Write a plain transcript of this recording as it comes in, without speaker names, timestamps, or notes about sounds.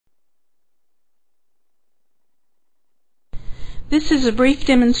This is a brief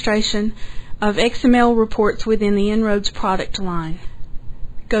demonstration of XML reports within the En-ROADS product line.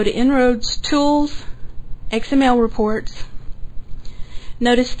 Go to En-ROADS Tools, XML Reports.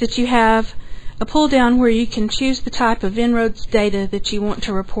 Notice that you have a pull down where you can choose the type of En-ROADS data that you want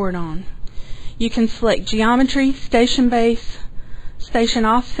to report on. You can select geometry, station base, station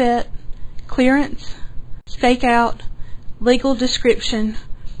offset, clearance, stakeout, legal description,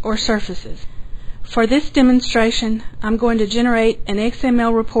 or surfaces. For this demonstration, I'm going to generate an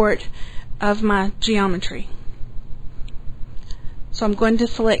XML report of my geometry. So I'm going to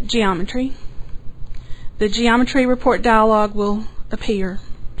select geometry. The geometry report dialog will appear.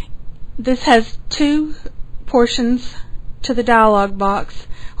 This has two portions to the dialog box: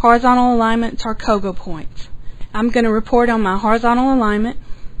 horizontal alignments or COGO points. I'm going to report on my horizontal alignment.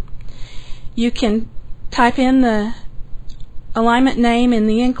 You can type in the alignment name in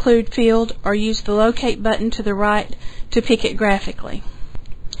the include field or use the locate button to the right to pick it graphically.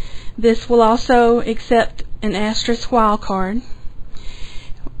 This will also accept an asterisk wildcard,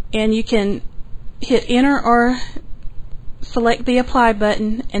 and you can hit enter or select the apply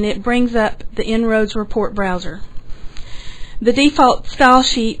button and it brings up the En-ROADS report browser. The default style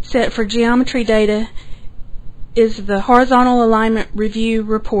sheet set for geometry data is the horizontal alignment review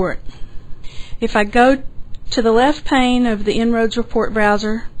report. If I go to the left pane of the En-ROADS report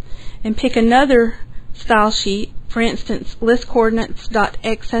browser and pick another style sheet, for instance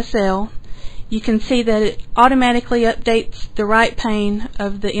listcoordinates.xsl, you can see that it automatically updates the right pane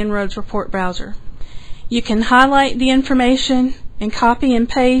of the En-ROADS report browser. You can highlight the information and copy and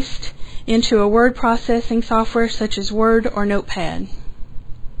paste into a word processing software such as Word or Notepad.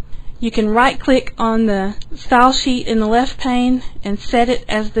 You can right-click on the style sheet in the left pane and set it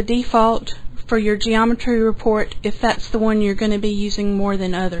as the default for your geometry report if that's the one you're going to be using more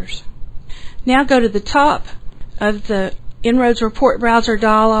than others. Now go to the top of the En-ROADS report browser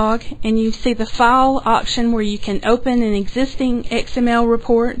dialog and you see the file option where you can open an existing XML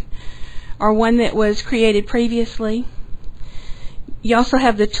report or one that was created previously. You also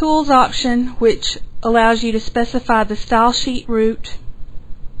have the tools option, which allows you to specify the style sheet root.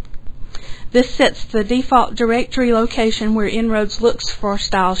 This sets the default directory location where En-ROADS looks for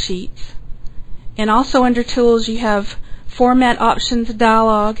style sheets. And also under Tools you have Format Options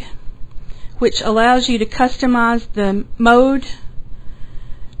dialog, which allows you to customize the mode,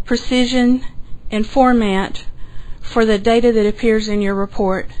 precision, and format for the data that appears in your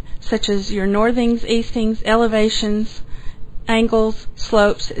report, such as your northings, eastings, elevations, angles,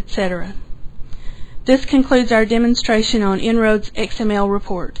 slopes, etc. This concludes our demonstration on En-ROADS XML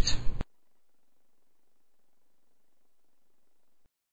reports.